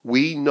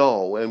We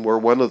know, and we're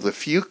one of the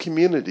few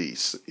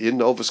communities in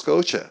Nova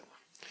Scotia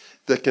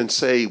that can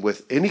say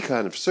with any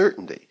kind of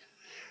certainty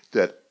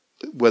that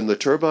when the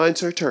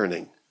turbines are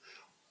turning,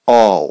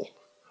 all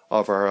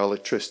of our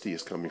electricity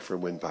is coming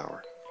from wind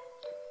power.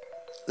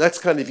 That's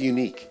kind of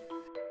unique.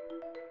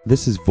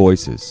 This is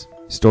Voices,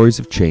 Stories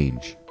of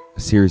Change, a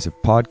series of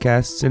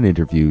podcasts and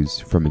interviews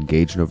from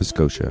Engage Nova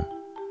Scotia.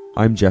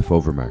 I'm Jeff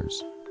Overmars.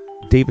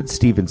 David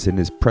Stevenson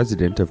is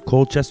president of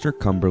Colchester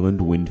Cumberland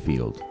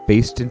Windfield,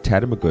 based in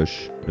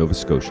Tatamagouche, Nova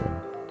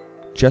Scotia.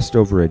 Just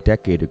over a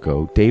decade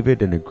ago,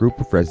 David and a group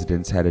of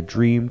residents had a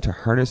dream to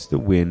harness the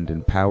wind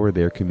and power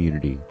their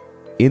community.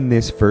 In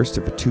this first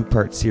of a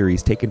two-part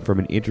series taken from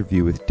an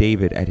interview with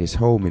David at his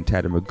home in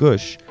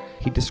Tatamagouche,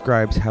 he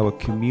describes how a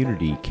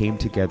community came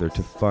together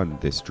to fund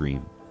this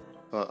dream.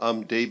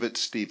 I'm David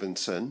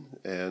Stevenson,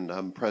 and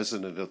I'm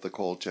president of the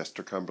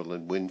Colchester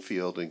Cumberland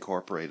Windfield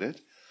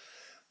Incorporated.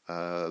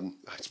 I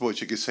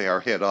suppose you could say our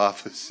head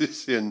office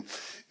is in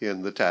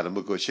the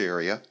Tatamagouche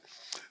area.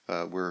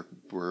 We're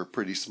a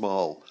pretty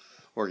small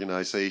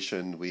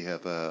organization. We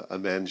have a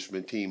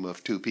management team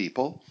of 2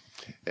 people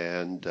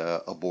and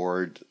a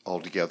board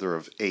altogether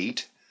of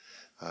 8,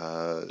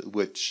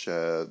 which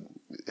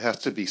has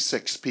to be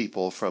 6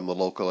 people from the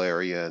local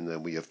area, and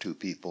then we have 2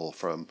 people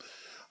from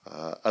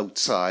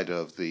outside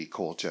of the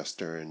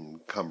Colchester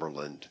and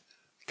Cumberland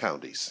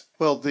counties.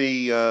 Well,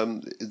 the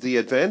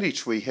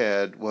advantage we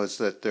had was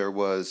that there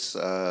was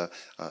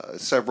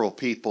several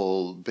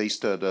people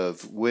based out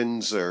of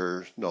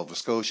Windsor, Nova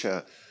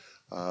Scotia,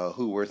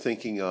 who were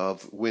thinking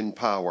of wind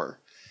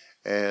power,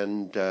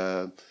 and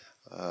the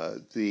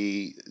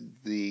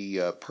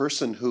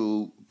person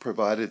who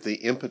provided the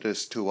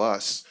impetus to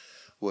us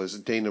was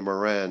Dana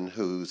Moran,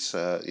 who's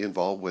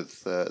involved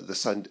with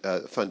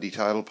the Fundy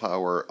Tidal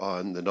Power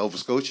on the Nova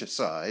Scotia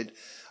side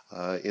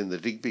in the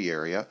Digby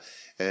area.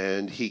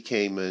 And he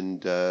came and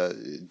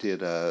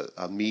did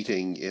a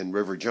meeting in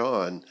River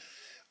John,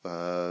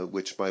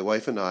 which my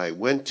wife and I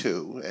went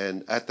to.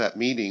 And at that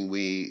meeting,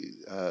 we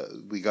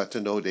got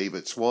to know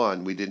David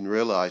Swan. We didn't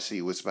realize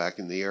he was back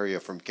in the area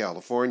from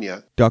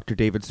California. Dr.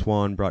 David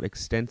Swan brought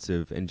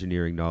extensive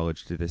engineering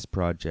knowledge to this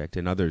project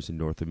and others in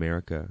North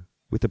America,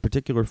 with a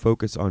particular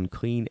focus on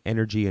clean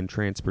energy and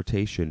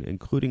transportation,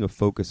 including a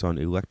focus on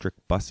electric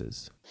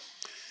buses.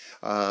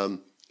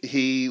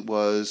 He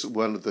was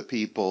one of the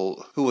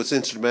people who was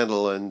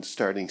instrumental in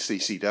starting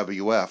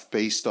CCWF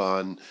based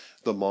on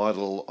the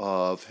model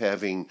of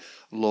having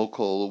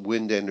local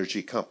wind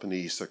energy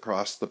companies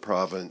across the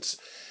province.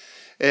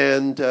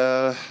 And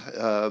I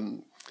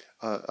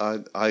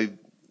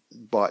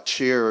bought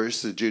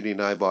shares, Judy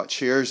and I bought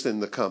shares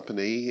in the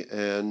company,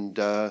 and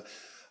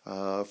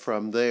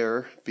from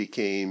there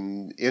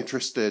became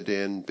interested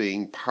in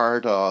being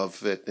part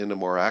of it in a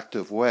more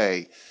active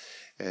way.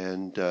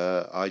 And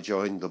I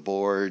joined the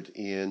board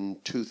in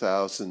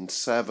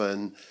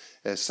 2007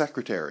 as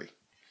secretary.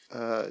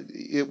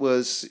 It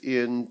was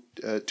in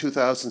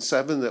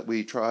 2007 that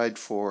we tried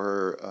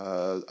for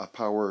a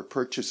power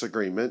purchase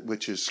agreement,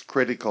 which is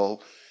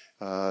critical.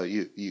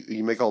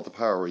 You make all the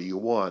power you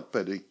want,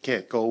 but it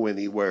can't go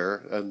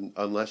anywhere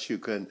unless you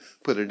can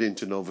put it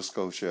into Nova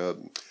Scotia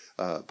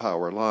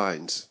power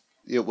lines.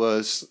 It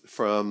was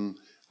from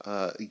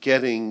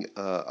getting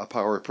a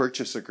power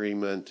purchase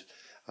agreement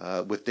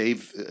with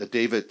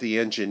David the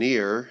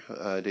engineer,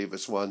 David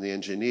Swan the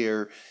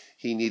engineer.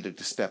 He needed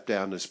to step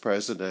down as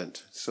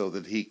president so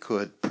that he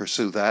could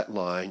pursue that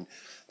line,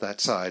 that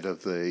side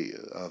of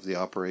the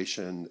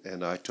operation,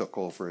 and I took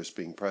over as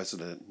being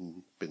president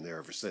and been there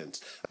ever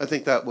since. I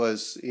think that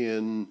was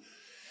in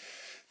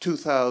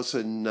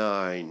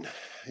 2009,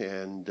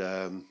 and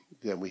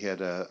then we had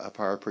a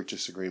power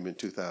purchase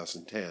agreement in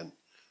 2010,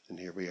 and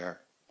here we are.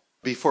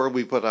 Before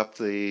we put up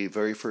the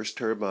very first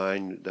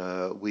turbine,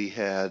 we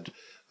had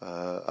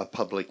a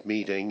public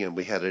meeting, and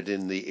we had it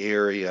in the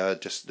area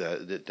just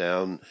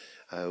down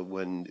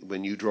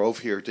when you drove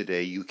here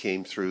today. You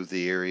came through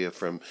the area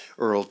from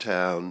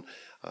Earltown,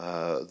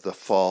 the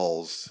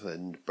Falls,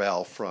 and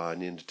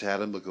Balfron into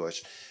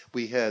Tatamagouche.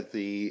 We had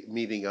the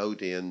meeting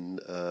out in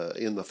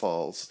the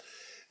Falls,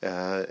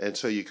 and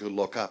so you could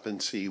look up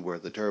and see where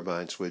the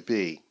turbines would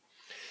be.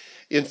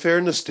 In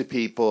fairness to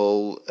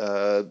people,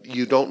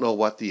 you don't know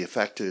what the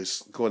effect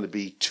is going to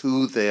be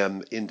to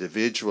them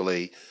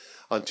individually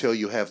until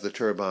you have the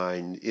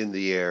turbine in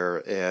the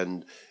air,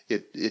 and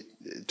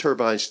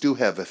turbines do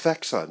have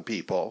effects on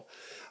people.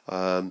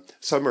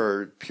 Some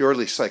are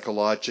purely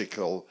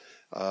psychological.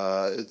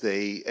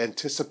 They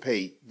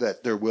anticipate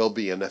that there will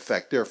be an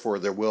effect, therefore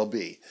there will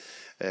be.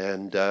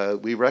 And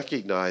we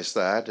recognize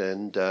that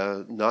and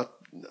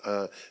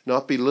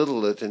not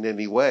belittle it in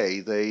any way.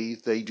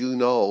 They do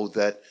know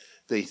that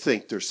they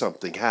think there's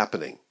something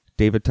happening.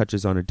 David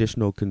touches on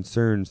additional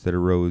concerns that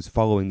arose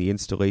following the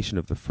installation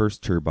of the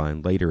first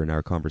turbine later in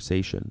our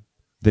conversation.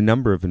 The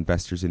number of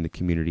investors in the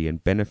community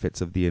and benefits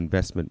of the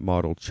investment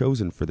model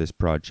chosen for this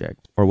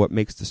project are what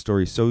makes the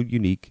story so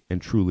unique and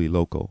truly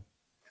local.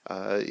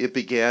 It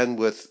began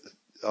with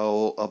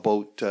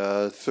about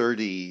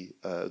 30,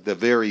 the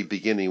very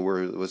beginning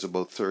where it was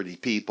about 30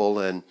 people.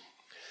 And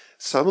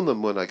some of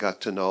them, when I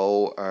got to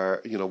know,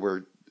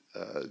 were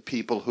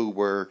people who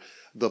were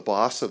the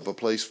boss of a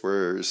place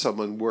where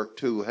someone worked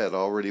who had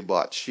already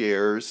bought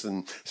shares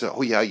and said,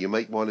 oh yeah, you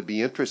might want to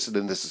be interested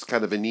in this. It's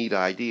kind of a neat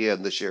idea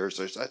and the shares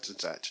are such and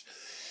such.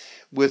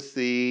 With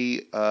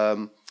the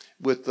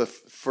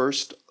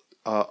first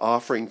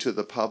offering to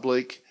the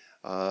public,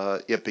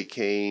 it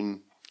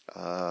became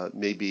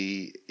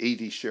maybe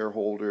 80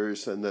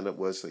 shareholders, and then it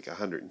was like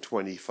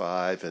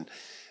 125. And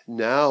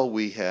now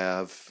we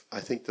have, I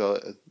think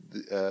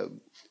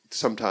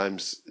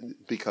sometimes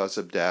because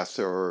of death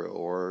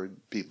or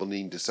people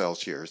needing to sell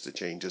shares, it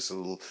changes a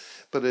little,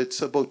 but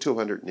it's about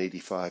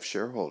 285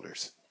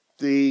 shareholders.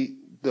 The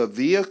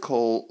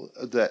vehicle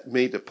that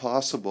made it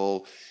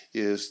possible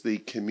is the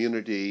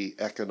Community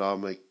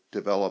Economic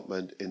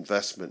Development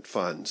Investment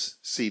Funds,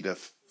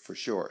 CEDIF for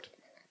short,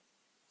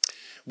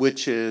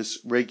 which is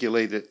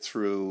regulated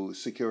through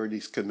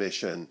Securities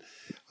Commission,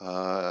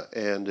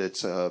 and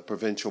it's a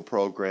provincial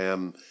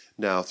program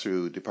now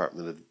through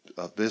Department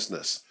of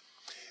Business.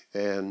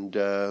 And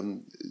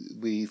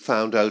we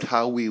found out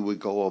how we would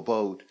go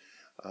about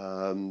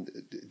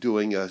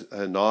doing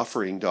an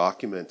offering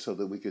document so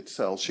that we could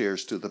sell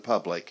shares to the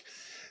public.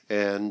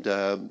 And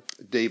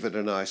David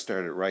and I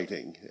started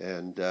writing,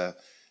 and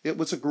it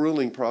was a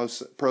grueling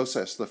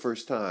process the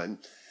first time.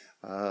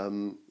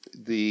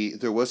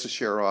 There was a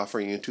share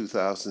offering in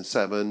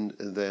 2007,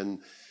 and then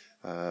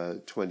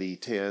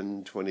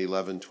 2010,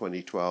 2011,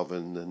 2012,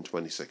 and then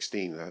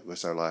 2016. That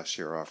was our last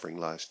share offering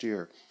last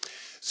year.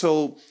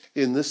 So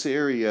in this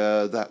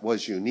area, that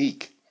was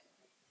unique.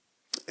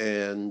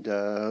 And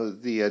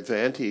the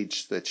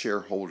advantage that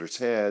shareholders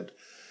had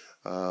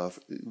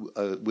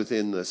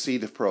within the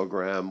CEDIF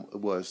program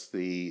was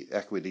the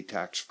equity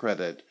tax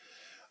credit,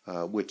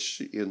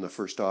 which in the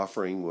first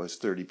offering was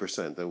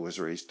 30%, that was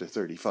raised to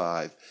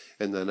 35%.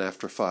 And then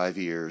after 5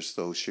 years,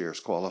 those shares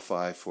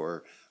qualify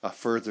for a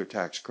further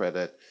tax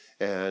credit,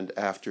 and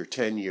after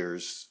 10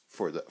 years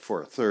for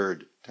a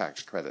third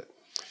tax credit.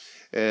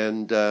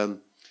 And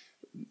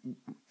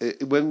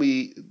when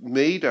we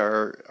made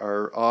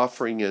our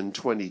offering in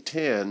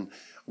 2010,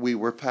 we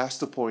were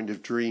past the point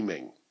of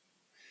dreaming.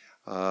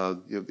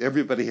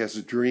 Everybody has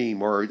a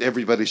dream, or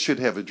everybody should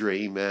have a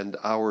dream, and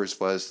ours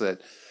was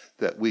that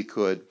we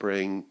could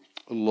bring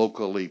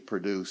locally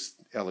produced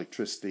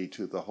electricity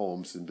to the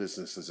homes and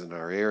businesses in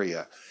our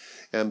area.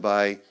 And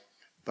by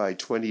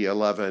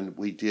 2011,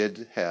 we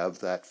did have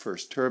that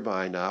first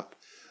turbine up,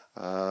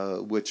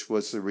 which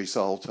was the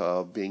result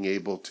of being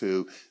able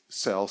to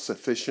sell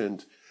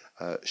sufficient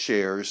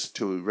shares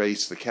to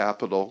raise the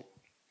capital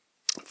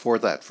for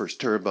that first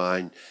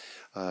turbine,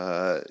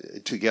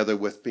 together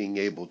with being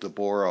able to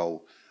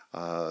borrow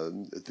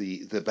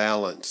the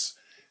balance.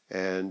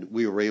 And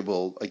we were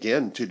able,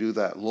 again, to do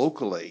that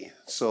locally.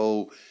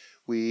 So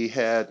we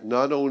had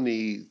not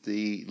only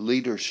the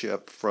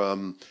leadership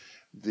from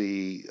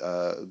the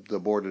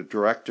board of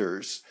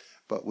directors,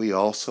 but we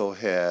also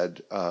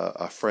had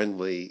a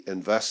friendly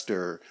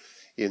investor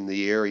in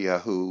the area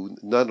who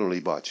not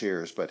only bought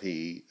shares, but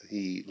he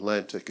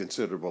lent a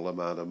considerable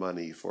amount of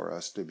money for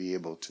us to be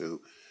able to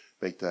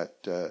make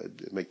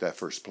that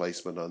first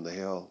placement on the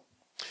Hill.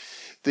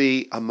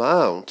 The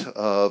amount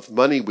of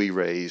money we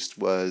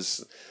raised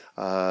was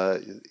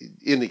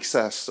in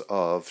excess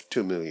of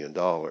 $2 million.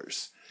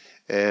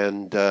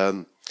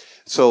 And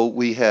so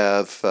we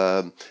have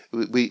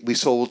we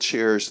sold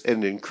shares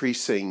an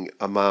increasing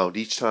amount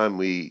each time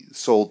we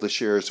sold the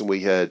shares, and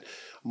we had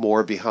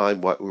more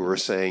behind what we were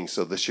saying.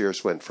 So the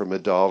shares went from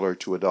 $1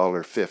 to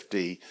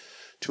 $1.50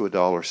 to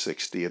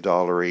 $1.60,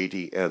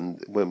 $1.80,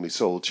 and when we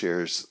sold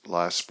shares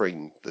last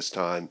spring, this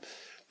time,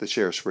 the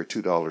shares were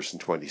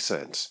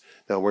 $2.20.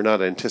 Now we're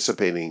not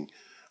anticipating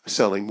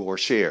selling more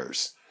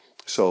shares,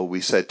 so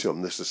we said to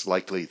them, this is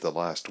likely the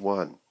last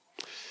one.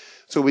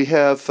 So we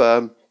have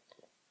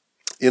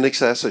in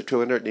excess of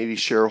 280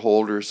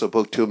 shareholders,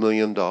 about $2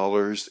 million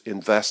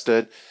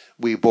invested.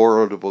 We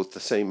borrowed about the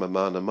same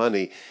amount of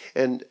money.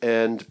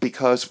 And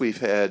because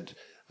we've had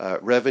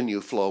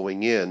revenue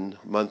flowing in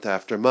month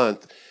after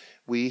month,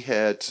 we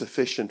had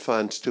sufficient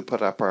funds to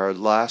put up our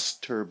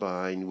last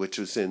turbine, which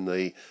was in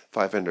the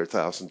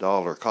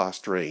 $500,000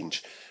 cost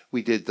range.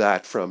 We did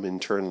that from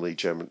internally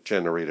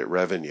generated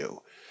revenue.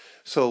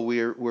 So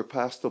we're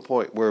past the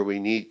point where we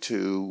needed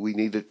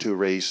to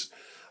raise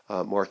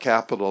more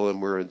capital,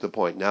 and we're at the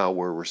point now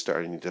where we're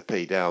starting to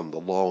pay down the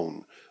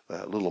loan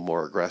a little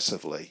more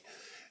aggressively.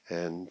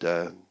 And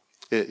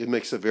it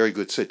makes a very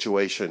good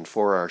situation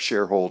for our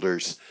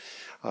shareholders.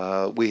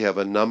 We have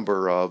a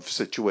number of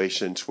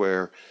situations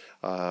where,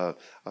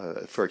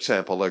 for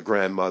example, a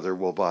grandmother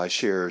will buy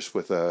shares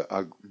with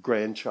a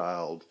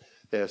grandchild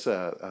as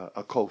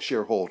a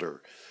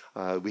co-shareholder.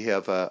 We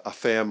have a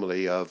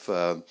family of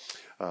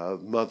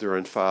mother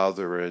and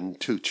father and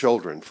 2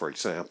 children, for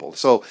example.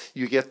 So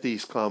you get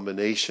these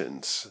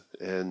combinations,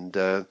 and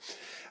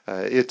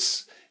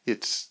it's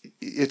It's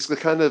the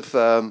kind of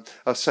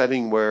a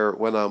setting where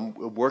when I'm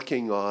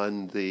working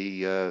on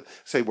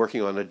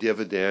working on a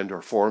dividend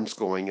or forms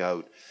going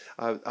out,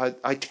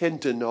 I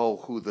tend to know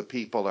who the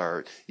people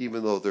are,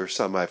 even though there's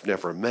some I've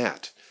never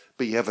met.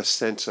 But you have a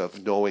sense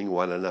of knowing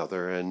one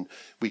another, and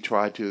we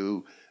try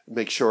to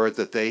make sure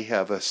that they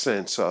have a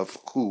sense of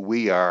who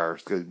we are,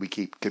 because we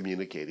keep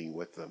communicating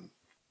with them.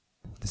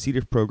 The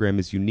CDIF program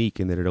is unique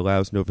in that it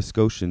allows Nova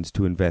Scotians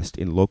to invest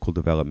in local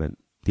development.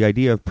 The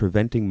idea of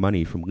preventing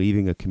money from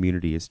leaving a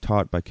community is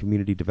taught by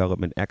community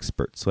development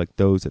experts like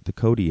those at the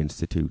Coady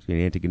Institute in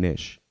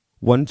Antigonish.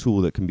 One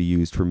tool that can be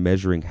used for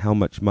measuring how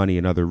much money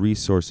and other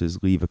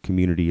resources leave a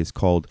community is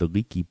called the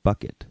leaky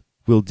bucket.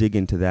 We'll dig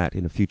into that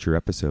in a future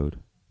episode.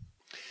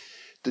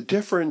 The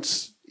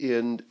difference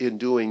in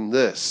doing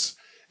this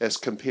as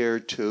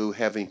compared to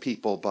having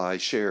people buy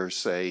shares,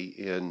 say,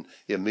 in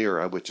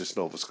Emera, which is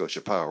Nova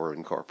Scotia Power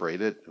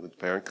Incorporated, the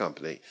parent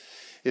company,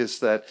 is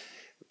that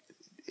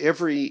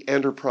every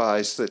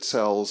enterprise that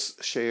sells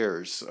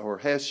shares or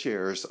has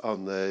shares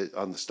on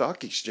the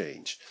stock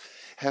exchange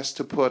has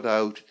to put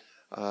out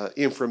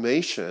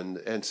information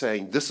and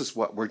saying, this is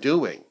what we're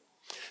doing.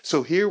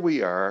 So here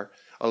we are,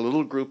 a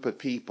little group of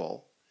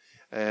people,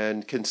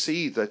 and can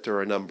see that there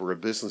are a number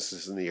of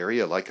businesses in the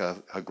area, like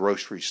a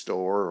grocery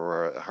store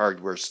or a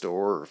hardware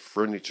store or a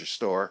furniture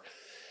store.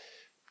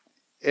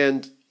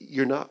 And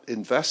you're not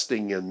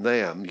investing in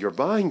them, you're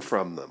buying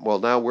from them. Well,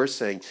 now we're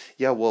saying,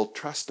 yeah, well,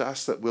 trust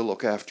us that we'll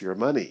look after your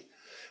money.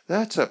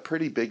 That's a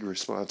pretty big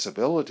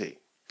responsibility.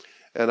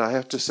 And I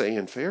have to say,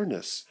 in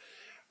fairness,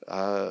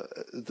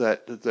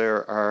 that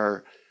there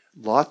are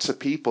lots of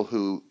people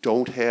who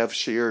don't have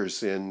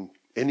shares in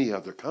any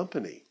other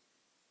company.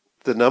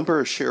 The number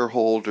of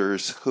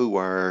shareholders who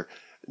are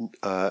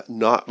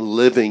not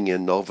living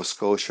in Nova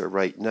Scotia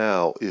right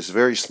now is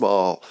very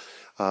small.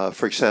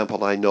 For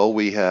example, I know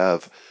we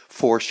have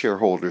 4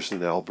 shareholders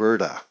in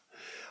Alberta,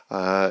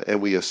 and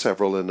we have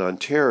several in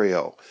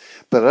Ontario.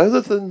 But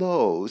other than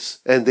those,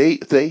 and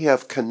they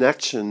have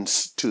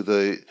connections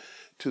to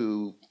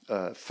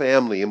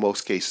family in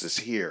most cases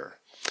here.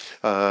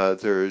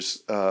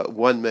 There's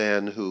one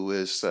man who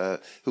was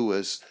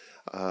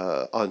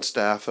on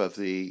staff of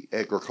the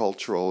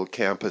agricultural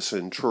campus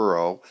in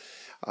Truro,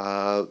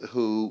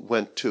 who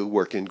went to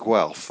work in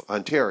Guelph,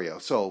 Ontario.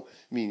 So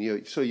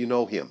you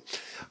know him.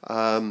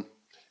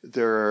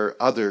 There are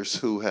others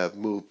who have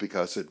moved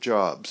because of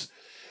jobs,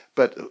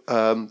 but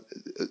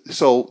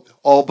so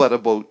all but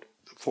about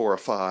 4 or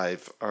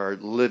 5 are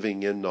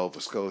living in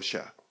Nova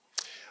Scotia.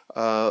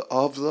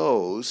 Of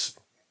those,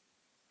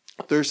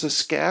 there's a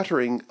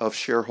scattering of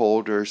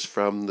shareholders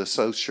from the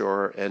South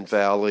Shore and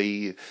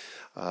Valley,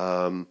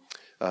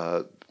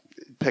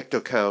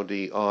 Pictou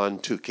County on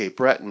to Cape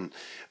Breton,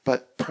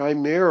 but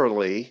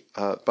primarily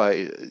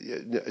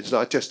it's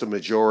not just a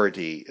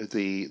majority.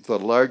 The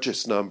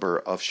largest number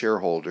of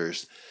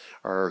shareholders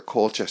are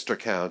Colchester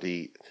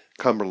County,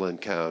 Cumberland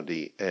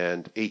County,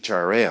 and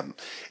HRM.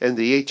 And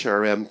the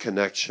HRM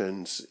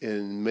connections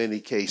in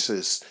many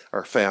cases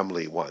are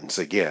family ones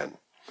again.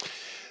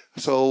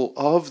 So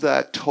of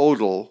that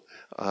total,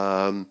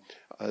 I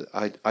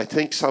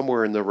think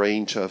somewhere in the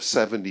range of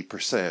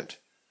 70%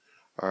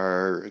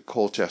 are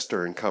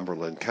Colchester and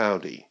Cumberland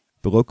County.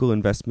 The local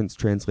investments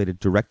translated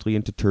directly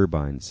into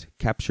turbines,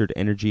 captured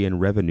energy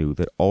and revenue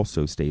that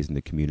also stays in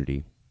the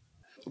community.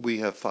 We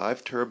have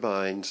 5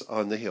 turbines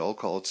on the hill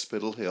called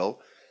Spittle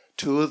Hill.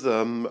 2 of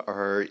them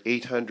are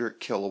 800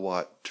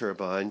 kilowatt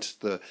turbines.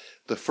 The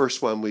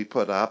first one we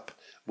put up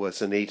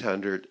was an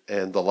 800,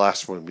 and the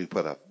last one we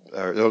put up,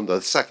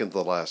 the second to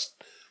the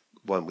last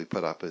one we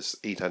put up is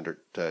 800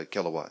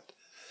 kilowatt.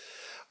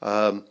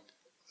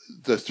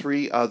 The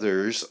 3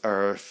 others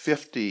are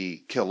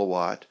 50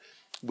 kilowatt.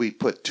 We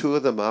put 2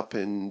 of them up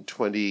in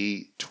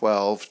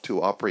 2012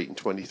 to operate in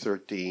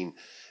 2013,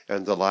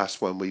 and the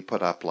last one we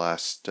put up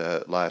last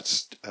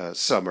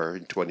summer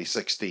in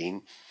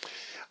 2016.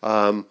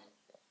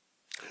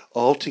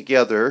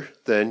 Altogether,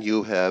 then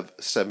you have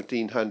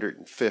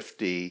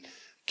 1,750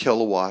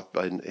 kilowatt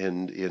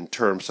in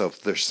terms of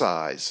their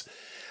size.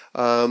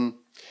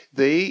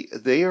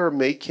 They are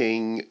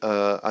making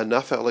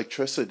enough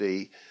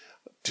electricity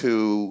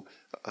to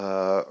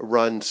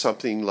run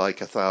something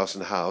like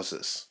 1,000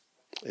 houses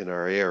in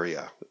our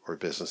area or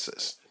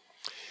businesses.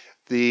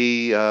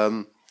 The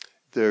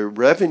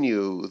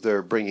revenue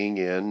they're bringing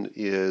in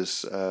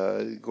is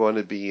going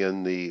to be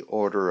in the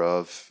order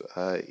of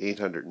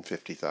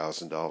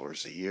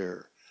 $850,000 a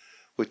year,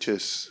 which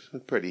is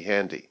pretty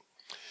handy.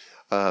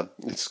 Of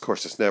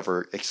course, it's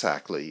never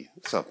exactly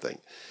something.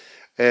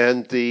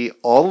 And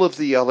all of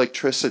the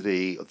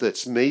electricity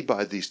that's made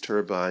by these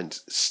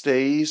turbines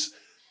stays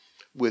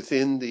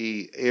within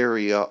the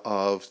area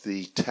of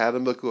the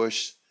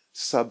Tatamagouche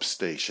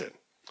substation.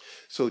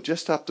 So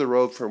just up the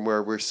road from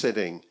where we're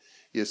sitting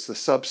is the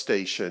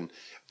substation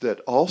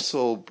that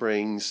also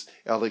brings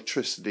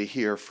electricity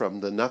here from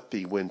the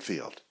Nutby wind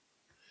field.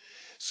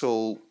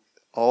 So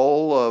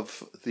all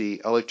of the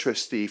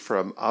electricity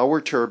from our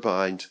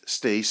turbines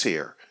stays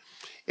here.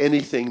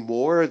 Anything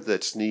more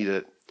that's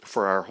needed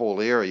for our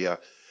whole area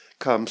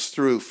comes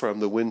through from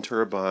the wind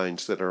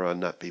turbines that are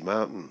on Nutby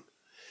Mountain.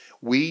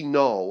 We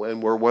know,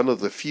 and we're one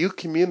of the few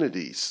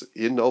communities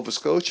in Nova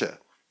Scotia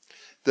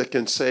that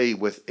can say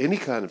with any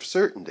kind of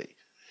certainty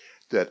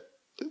that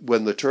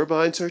when the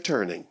turbines are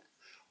turning,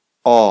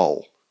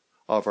 all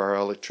of our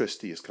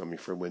electricity is coming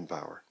from wind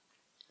power.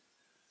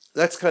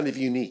 That's kind of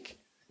unique.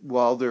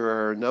 While there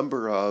are a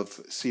number of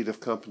CEDAF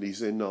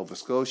companies in Nova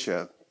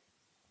Scotia,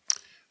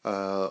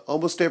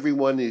 almost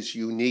everyone is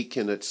unique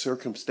in its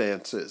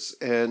circumstances,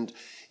 and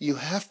you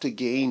have to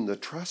gain the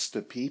trust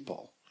of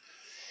people.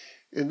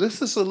 And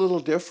this is a little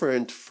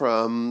different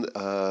from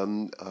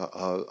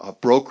a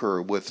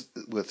broker with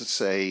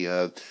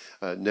say,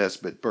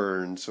 Nesbitt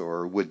Burns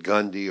or Wood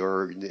Gundy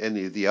or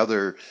any of the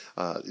other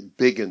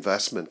big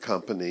investment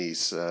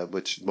companies,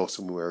 which most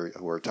of them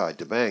were tied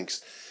to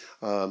banks.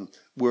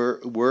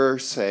 We're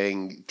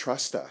saying,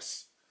 trust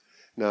us.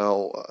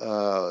 Now,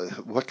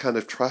 what kind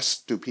of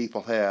trust do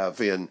people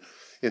have in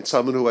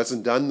someone who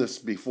hasn't done this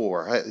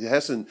before,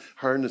 hasn't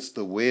harnessed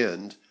the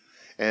wind?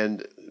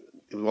 And,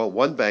 well,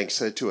 one bank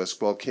said to us,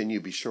 well, can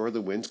you be sure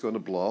the wind's going to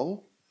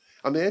blow?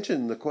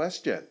 Imagine the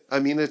question. I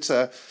mean, it's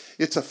a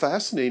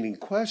fascinating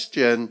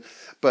question,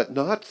 but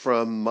not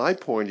from my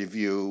point of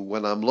view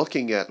when I'm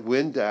looking at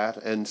wind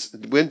data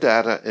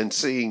and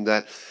seeing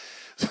that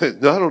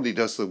not only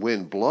does the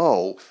wind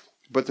blow,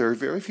 but there are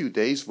very few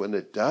days when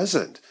it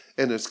doesn't.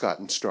 And it's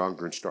gotten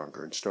stronger and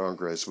stronger and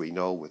stronger, as we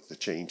know, with the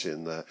change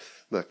in the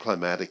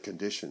climatic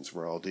conditions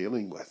we're all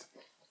dealing with.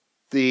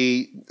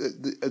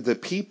 The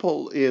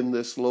people in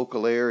this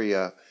local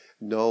area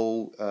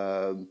know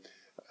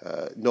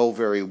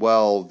very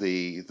well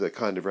the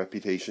kind of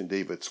reputation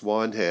David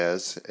Swan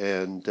has,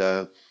 and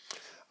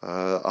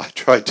I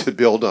tried to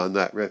build on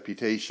that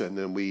reputation,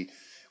 and we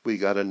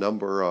got a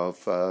number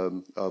of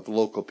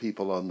local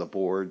people on the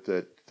board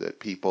that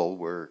people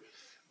were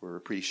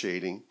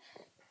appreciating,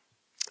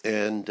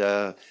 and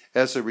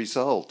as a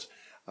result,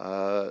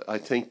 I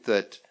think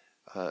that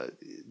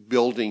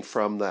building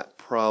from that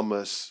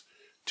promise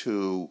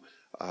to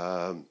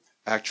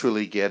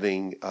actually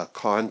getting a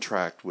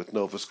contract with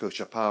Nova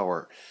Scotia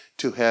Power,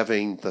 to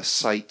having the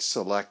site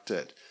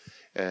selected,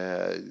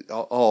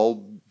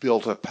 all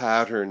built a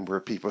pattern where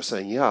people are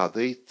saying, yeah,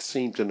 they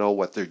seem to know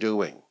what they're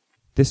doing.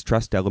 This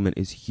trust element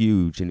is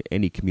huge in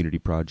any community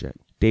project.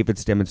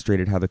 David's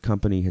demonstrated how the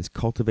company has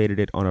cultivated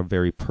it on a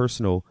very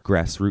personal,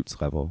 grassroots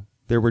level.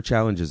 There were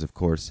challenges, of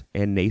course,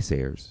 and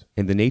naysayers,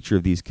 and the nature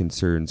of these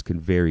concerns can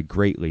vary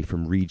greatly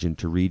from region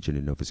to region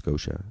in Nova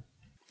Scotia.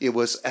 It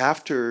was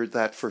after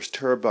that first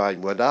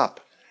turbine went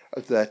up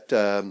that,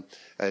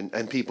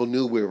 and people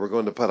knew we were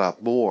going to put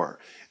up more,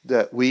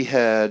 that we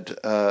had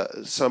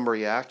some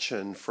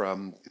reaction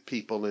from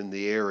people in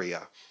the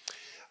area.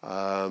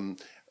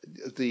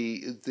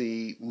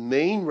 The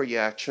main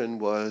reaction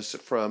was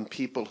from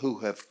people who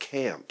have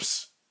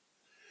camps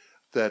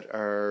that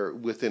are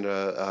within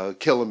a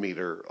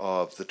kilometer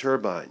of the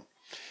turbine.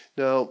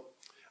 Now,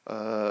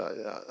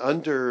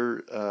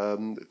 under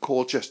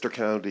Colchester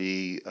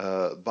County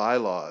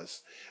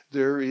bylaws,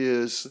 there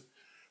is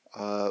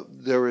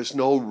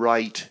no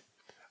right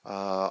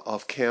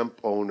of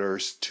camp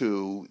owners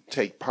to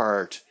take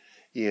part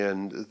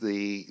in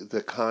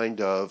the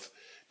kind of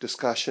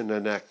discussion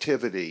and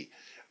activity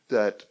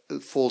that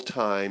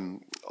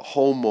full-time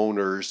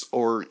homeowners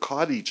or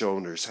cottage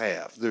owners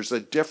have. There's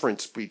a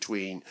difference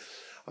between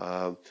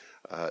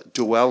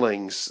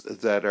dwellings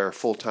that are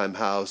full-time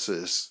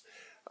houses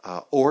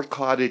or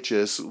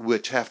cottages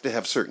which have to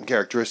have certain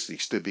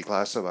characteristics to be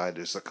classified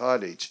as a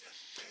cottage,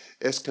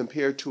 as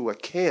compared to a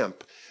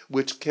camp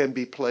which can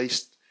be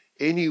placed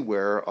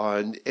anywhere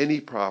on any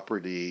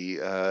property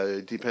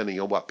depending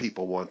on what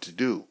people want to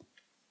do.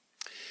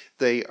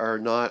 They are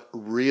not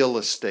real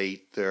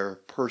estate, they're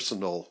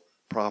personal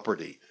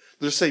property.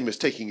 They're the same as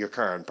taking your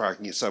car and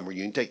parking it somewhere.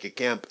 You can take a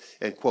camp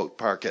and, quote,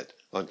 park it,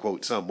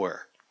 unquote,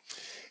 somewhere.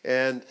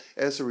 And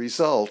as a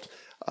result,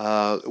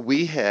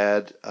 we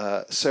had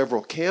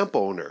several camp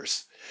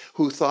owners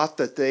who thought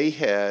that they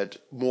had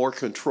more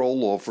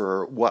control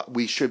over what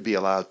we should be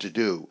allowed to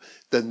do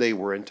than they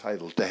were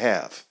entitled to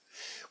have.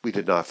 We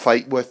did not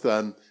fight with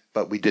them,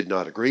 but we did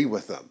not agree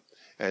with them.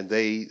 And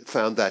they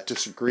found that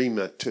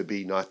disagreement to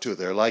be not to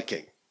their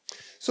liking.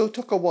 So it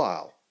took a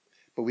while,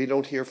 but we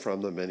don't hear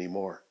from them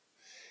anymore.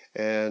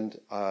 And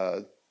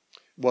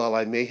while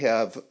I may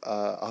have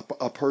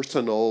a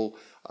personal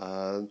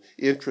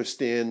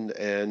interest in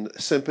and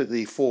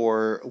sympathy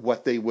for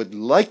what they would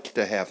like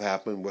to have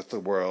happen with the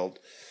world,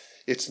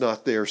 it's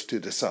not theirs to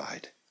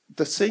decide.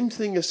 The same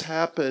thing has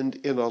happened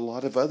in a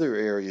lot of other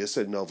areas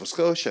in Nova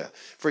Scotia.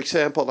 For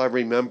example, I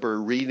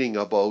remember reading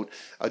about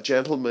a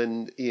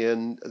gentleman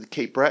in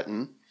Cape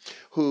Breton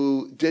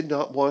who did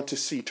not want to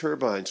see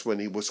turbines when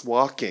he was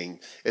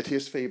walking at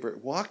his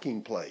favorite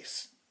walking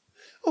place.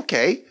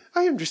 Okay,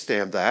 I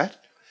understand that.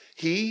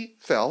 He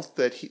felt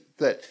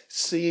that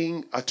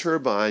seeing a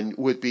turbine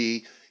would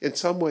be in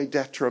some way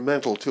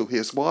detrimental to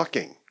his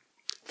walking.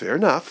 Fair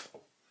enough.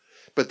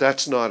 But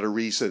that's not a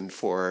reason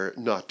for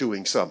not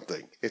doing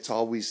something. It's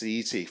always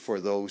easy for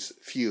those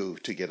few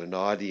to get an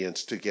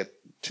audience, to get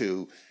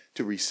to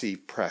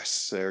receive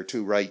press or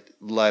to write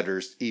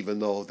letters, even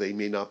though they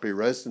may not be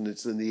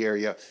residents in the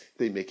area.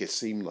 They make it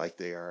seem like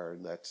they are,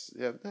 and that's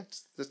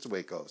the way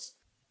it goes.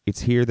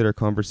 It's here that our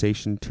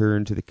conversation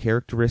turned to the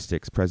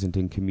characteristics present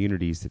in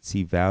communities that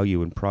see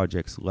value in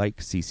projects like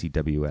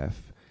CCWF,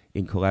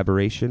 in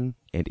collaboration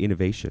and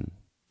innovation.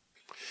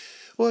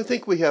 Well, I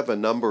think we have a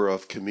number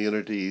of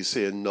communities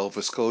in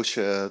Nova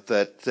Scotia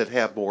that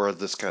have more of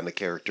this kind of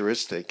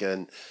characteristic,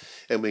 and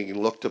we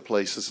can look to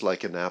places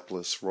like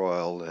Annapolis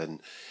Royal and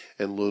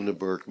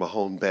Lunenburg,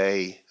 Mahone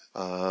Bay,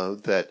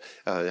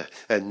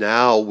 and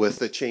now with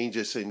the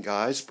changes in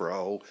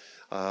Guysborough,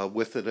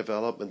 with the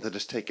development that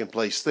has taken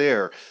place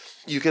there,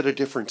 you get a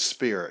different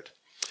spirit.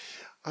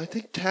 I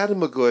think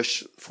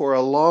Tatamagouche for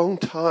a long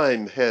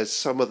time has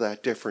some of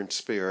that different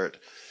spirit.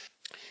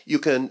 You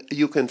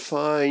can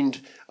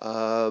find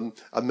a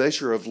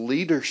measure of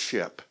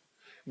leadership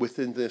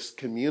within this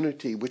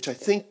community, which I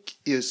think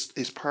is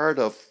part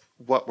of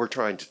what we're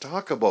trying to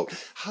talk about.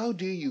 How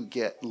do you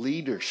get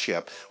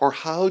leadership, or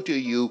how do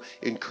you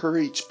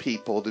encourage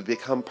people to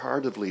become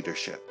part of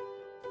leadership?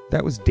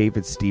 That was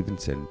David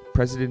Stevenson,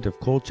 president of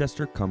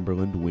Colchester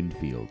Cumberland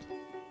Windfield.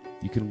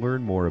 You can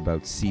learn more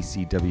about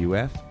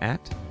CCWF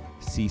at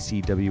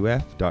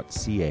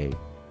ccwf.ca.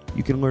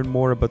 You can learn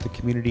more about the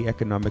Community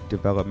Economic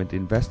Development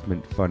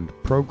Investment Fund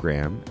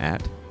program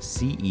at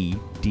cedif.ca.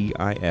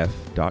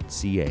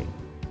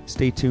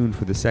 Stay tuned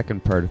for the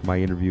second part of my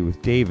interview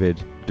with David,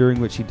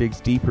 during which he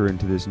digs deeper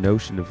into this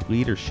notion of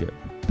leadership,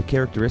 the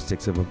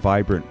characteristics of a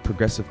vibrant,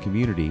 progressive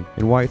community,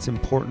 and why it's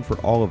important for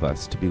all of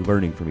us to be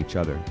learning from each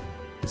other.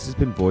 This has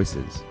been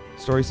Voices,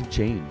 Stories of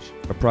Change,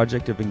 a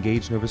project of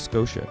Engage Nova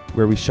Scotia,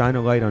 where we shine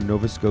a light on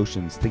Nova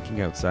Scotians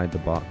thinking outside the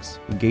box,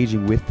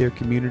 engaging with their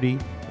community,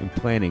 and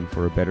planning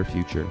for a better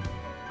future.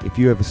 If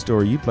you have a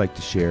story you'd like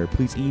to share,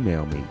 please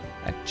email me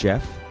at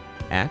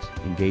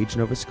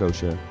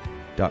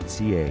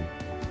jeff@engagenovaScotia.ca.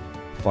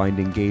 Find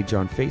Engage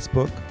on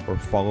Facebook or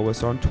follow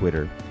us on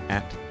Twitter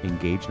at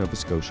Engage Nova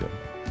Scotia.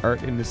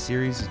 Art in this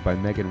series is by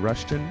Megan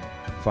Rushton.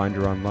 Find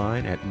her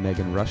online at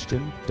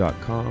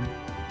meganrushton.com.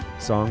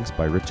 Songs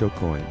by Rich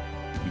O'Coin.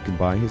 You can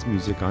buy his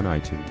music on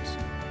iTunes.